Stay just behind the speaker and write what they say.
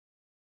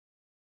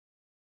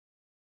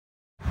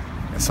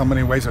so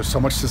many ways. There's so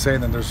much to say,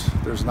 and then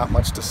there's not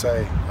much to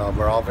say.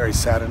 We're all very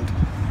saddened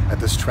at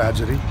this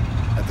tragedy,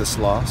 at this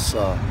loss.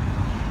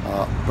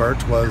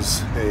 Bert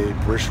was a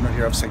parishioner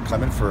here of St.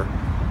 Clement for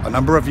a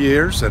number of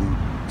years, and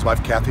his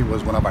wife Kathy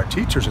was one of our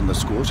teachers in the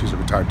school. She's a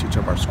retired teacher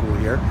of our school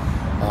here.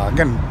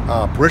 Again,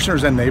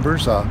 parishioners and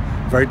neighbors,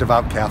 very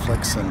devout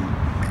Catholics and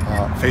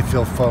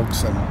faith-filled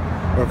folks, and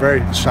we're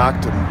very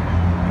shocked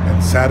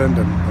and saddened,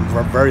 and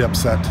we're very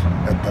upset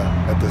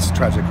at this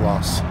tragic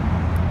loss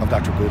of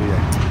Dr. Goodier.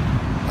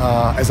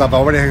 As I've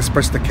already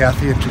expressed to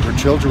Kathy and to her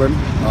children,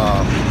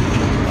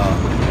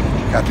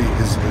 Kathy,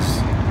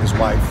 his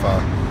wife,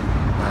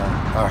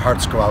 our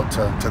hearts go out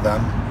to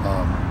them.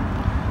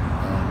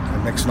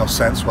 It makes no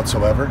sense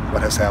whatsoever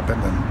what has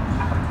happened,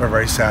 and we're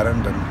very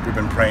saddened, and we've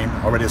been praying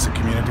already as a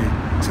community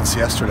since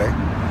yesterday.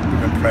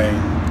 We've been praying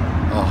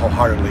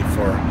wholeheartedly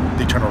for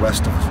the eternal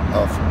rest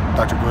of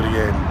Dr.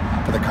 Goodier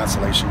and for the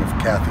consolation of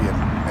Kathy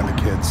and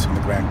the kids and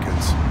the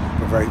grandkids.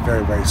 We're very,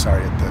 very, very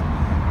sorry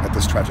at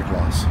this tragic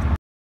loss.